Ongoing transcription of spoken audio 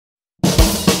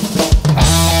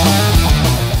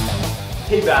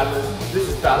Hey Battlers, this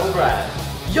is Battle Brad.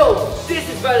 Yo, this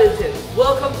is Valentine.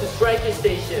 Welcome to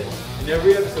StrikerStation. In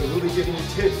every episode, we'll be giving you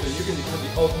tips so you can become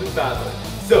the ultimate battler.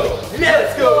 So,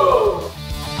 let's go!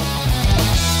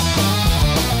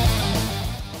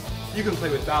 You can play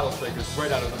with Battle Strikers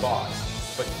right out of the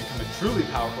box, but to become a truly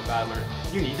powerful battler,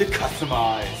 you need to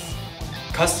customize.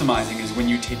 Customizing is when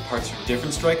you take parts from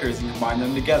different strikers and combine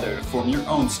them together to form your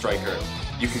own striker.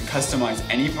 You can customize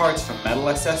any parts from Metal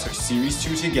SS or Series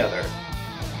 2 together.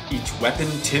 Each weapon,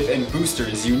 tip, and booster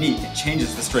is unique and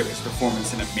changes the striker's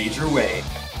performance in a major way.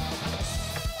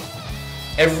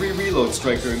 Every reload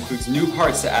striker includes new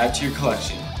parts to add to your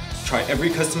collection. Try every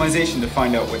customization to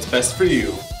find out what's best for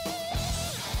you.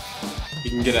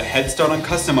 You can get a head start on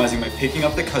customizing by picking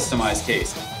up the Customize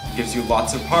case. It gives you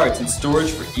lots of parts and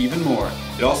storage for even more.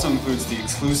 It also includes the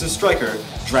exclusive striker,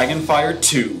 Dragonfire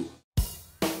 2.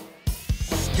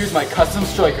 Here's my custom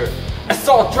striker,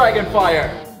 Assault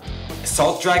Dragonfire!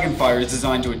 Assault Dragonfire is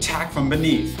designed to attack from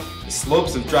beneath. The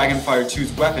slopes of Dragonfire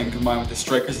 2's weapon combined with the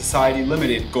Striker Society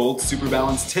Limited Gold Super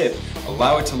Balance tip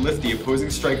allow it to lift the opposing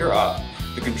striker up.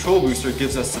 The control booster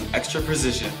gives us some extra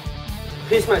precision.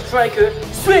 Here's my striker,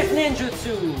 Swift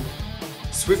Ninjutsu!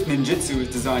 Swift Ninjutsu is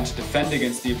designed to defend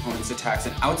against the opponent's attacks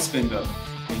and outspin them.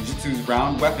 Ninjutsu's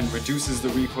round weapon reduces the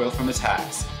recoil from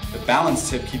attacks. The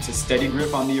balance tip keeps a steady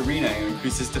grip on the arena and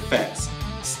increases defense.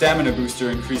 Stamina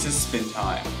booster increases spin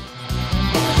time.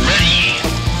 Ready,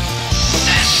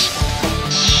 set,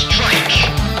 strike!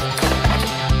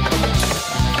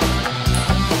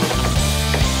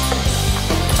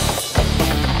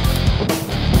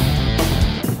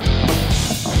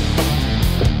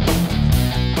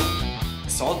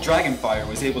 Assault Dragonfire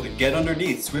was able to get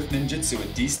underneath Swift Ninjutsu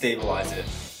and destabilize it.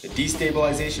 The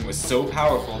destabilization was so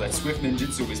powerful that Swift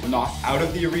Ninjutsu was knocked out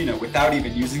of the arena without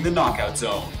even using the knockout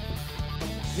zone.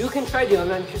 You can try the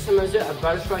online customizer at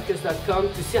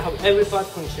battlestrikers.com to see how every part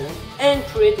functions and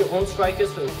create your own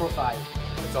strikers for your profile.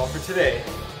 That's all for today.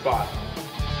 Bye.